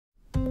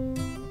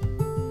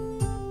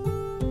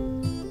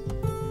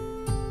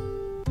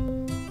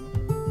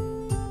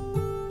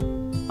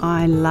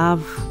I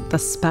love the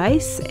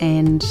space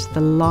and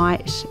the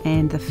light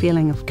and the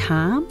feeling of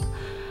calm.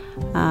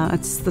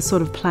 It's the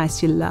sort of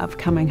place you love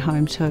coming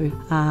home to.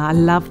 I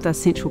love the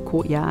central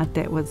courtyard.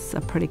 That was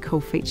a pretty cool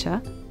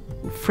feature.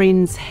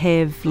 Friends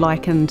have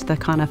likened the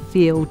kind of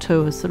feel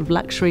to a sort of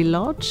luxury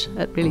lodge.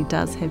 It really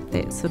does have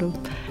that sort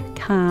of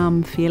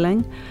calm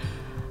feeling.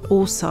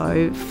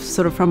 Also,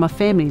 sort of from a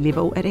family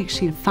level, it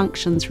actually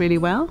functions really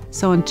well.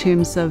 So in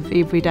terms of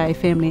everyday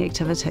family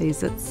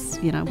activities, it's,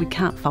 we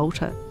can't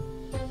fault it.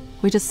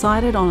 We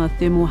decided on a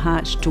thermal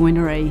arch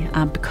joinery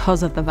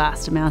because of the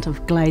vast amount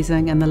of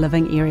glazing in the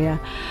living area.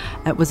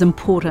 It was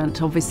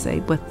important,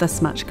 obviously, with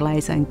this much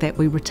glazing, that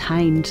we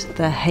retained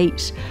the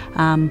heat,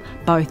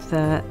 both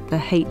the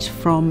heat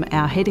from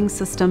our heating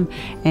system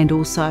and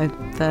also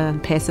the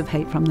passive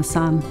heat from the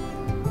sun.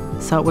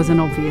 So it was an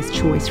obvious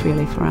choice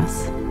really for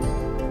us.